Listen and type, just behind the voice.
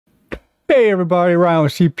Hey everybody, Ryan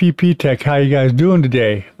with CPP Tech. How you guys doing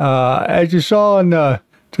today? As you saw in the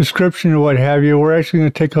description or what have you, we're actually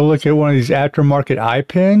going to take a look at one of these aftermarket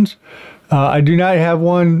Ipens. I do not have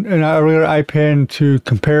an regular iPen to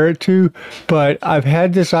compare it to, but I've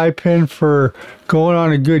had this iPen for going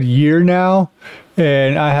on a good year now,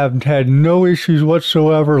 and I have had no issues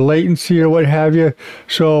whatsoever, latency or what have you.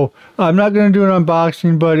 So I'm not going to do an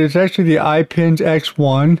unboxing, but it's actually the Ipens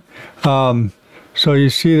X1. So you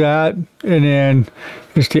see that, and then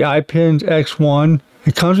it's the Ipens X1.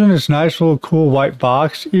 It comes in this nice little cool white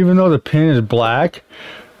box. Even though the pin is black,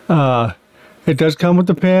 it does come with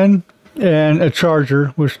the pin and a charger,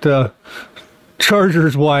 which the charger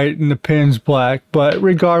is white and the pin's black. But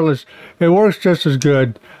regardless, it works just as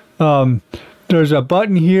good. There's a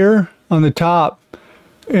button here on the top,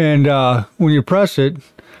 and when you press it, I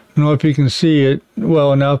don't know if you can see it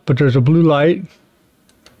well enough, but there's a blue light.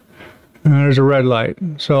 And there's a red light.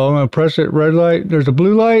 So I'm going to press it, red light. There's a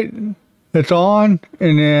blue light, it's on,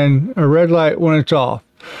 and then a red light when it's off.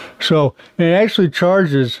 So it actually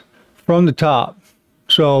charges from the top.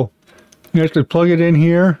 So you actually plug it in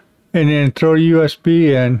here and then throw a USB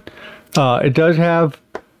in. It does have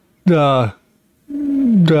the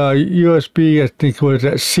USB, I think, what is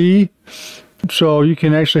that, C? So you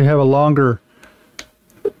can actually have a longer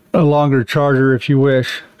charger if you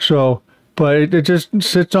wish. So but it just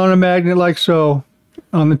sits on a magnet like so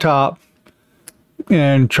on the top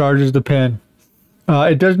and charges the pen.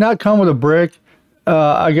 It does not come with a brick.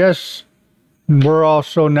 I guess we're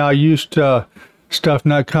also now used to stuff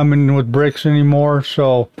not coming with bricks anymore,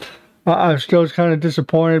 so I'm still kind of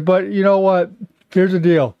disappointed. But you know what? Here's the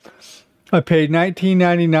deal. I paid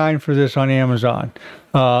 $19.99 for this on Amazon.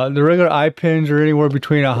 The regular Ipens are anywhere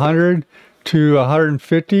between $100 to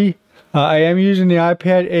 $150. I am using the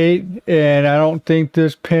iPad 8, and I don't think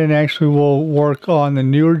this pen actually will work on the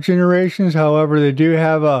newer generations. However, they do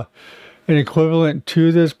have an equivalent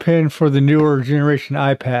to this pen for the newer generation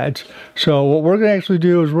iPads. So what we're going to actually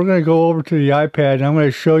do is we're going to go over to the iPad, and I'm going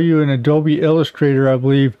to show you in Adobe Illustrator, I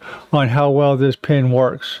believe, on how well this pen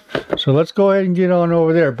works. So let's go ahead and get on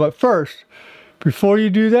over there. But first, before you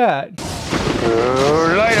do that,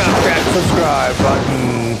 light up that subscribe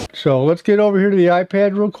button. So let's get over here to the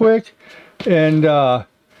iPad real quick and do a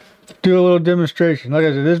little demonstration. Like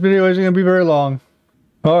I said, this video isn't going to be very long.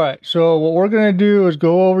 Alright, so what we're going to do is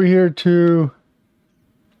go over here to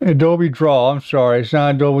Adobe Draw. I'm sorry, it's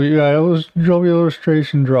not Adobe, yeah, it was Adobe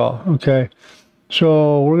Illustration Draw. Okay,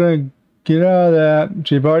 so we're going to get out of that.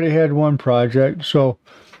 So you've already had one project. So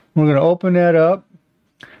we're going to open that up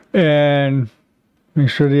and make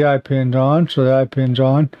sure the iPen's on. So the iPen's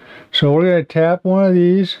on. So we're going to tap one of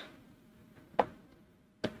these.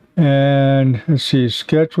 And let's see,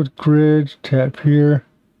 sketch with grids, tap here.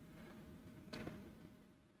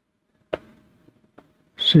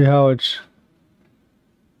 See how it's,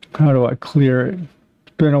 how do I clear it?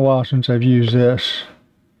 It's been a while since I've used this.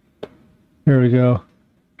 Here we go.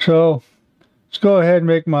 So let's go ahead and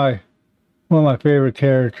make one of my favorite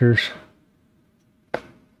characters.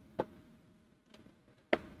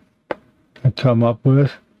 I come up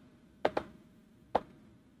with.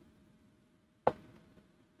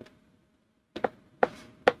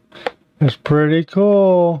 It's pretty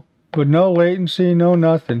cool, but no latency, no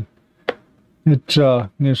nothing. It's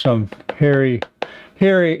there's some hairy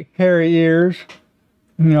ears.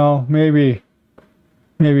 You know, maybe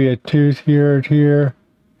a tooth here.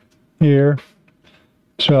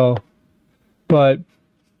 So, but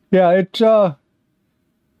yeah, it's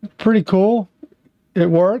pretty cool.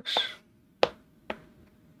 It works.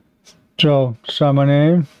 So, sign my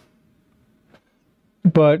name.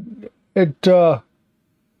 But it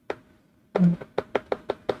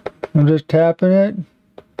I'm just tapping it.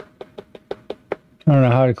 I don't know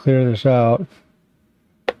how to clear this out.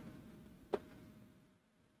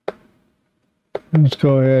 Let's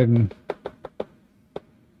go ahead and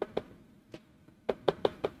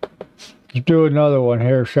let's do another one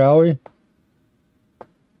here, shall we?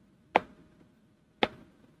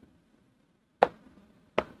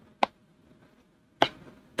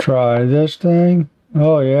 Try this thing.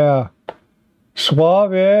 Oh yeah.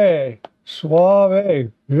 Suave.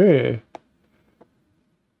 Yeah.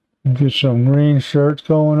 Get some green shirts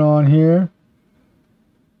going on here.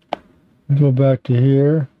 Go back to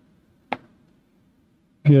here.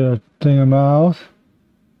 Get a thing of mouth.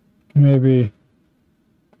 Maybe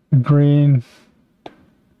green.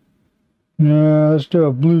 Yeah, let's do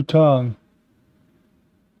a blue tongue.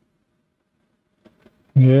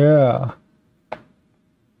 Yeah.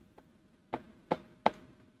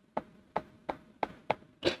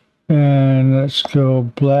 And let's go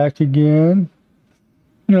black again.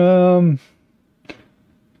 Go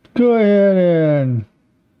ahead and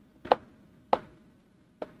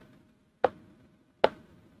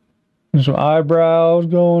there's some eyebrows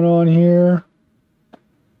going on here.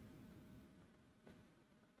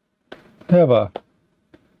 Have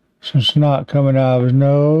some snot coming out of his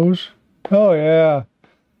nose. Oh yeah.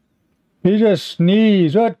 He just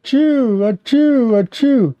sneezed. Achoo, achoo,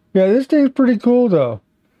 achoo. Yeah, this thing's pretty cool though.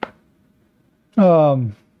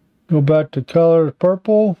 Go back to color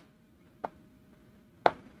purple.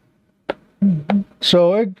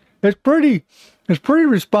 So it's pretty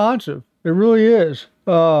responsive. It really is.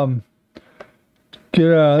 Get out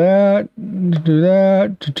of that. Do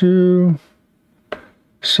that. To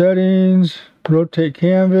settings. Rotate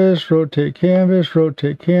canvas. Rotate canvas.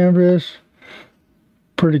 Rotate canvas.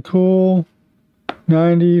 Pretty cool.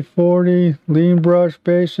 90, 40. Lean brush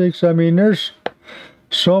basics. I mean, there's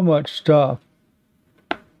so much stuff.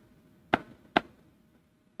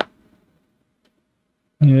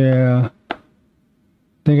 Yeah. I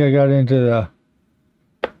think I got into the...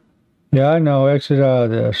 Yeah, I know. Exit out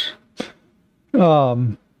of this.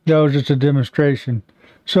 That was just a demonstration.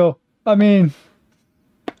 So, I mean,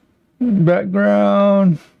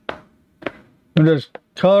 background. I'm just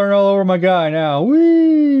coloring all over my guy now.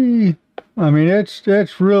 Whee! I mean,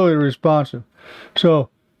 it's really responsive. So,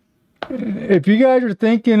 if you guys are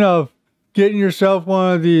thinking of getting yourself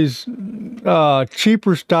one of these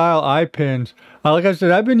cheaper style Ipens, like I said,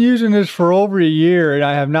 I've been using this for over a year and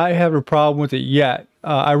I have not had a problem with it yet.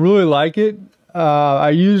 I really like it. I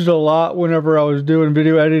used it a lot whenever I was doing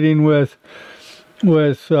video editing with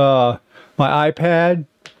my iPad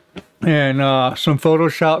and some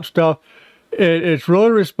Photoshop stuff. It's really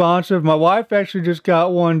responsive. My wife actually just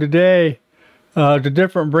got one today. It's a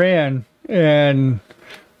different brand and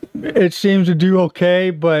it seems to do okay,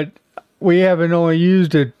 but we haven't only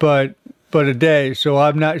used it but a day, so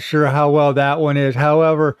I'm not sure how well that one is.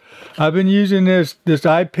 However, I've been using this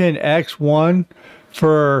Ipen X1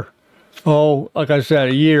 for, like I said,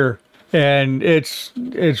 a year, and it's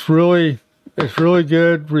really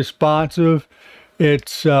good, responsive.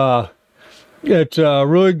 It's a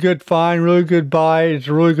really good find, really good buy. It's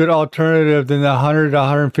a really good alternative than the $100 to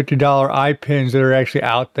 $150 Ipens that are actually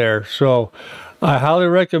out there. So I highly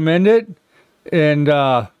recommend it, and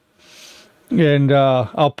I'll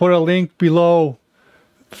put a link below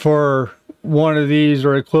for one of these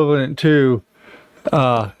or equivalent to.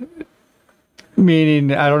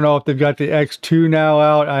 Meaning, I don't know if they've got the X2 now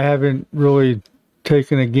out. I haven't really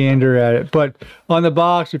taken a gander at it. But on the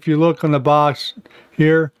box, if you look on the box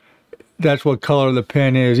here, that's what color the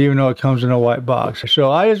pen is, even though it comes in a white box.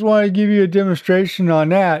 So I just wanted to give you a demonstration on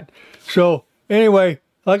that. So anyway,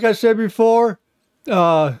 like I said before,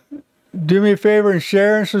 do me a favor and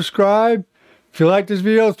share and subscribe. If you like this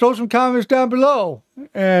video, throw some comments down below.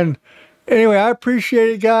 And anyway, I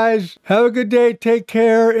appreciate it, guys. Have a good day. Take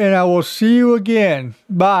care, and I will see you again.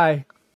 Bye.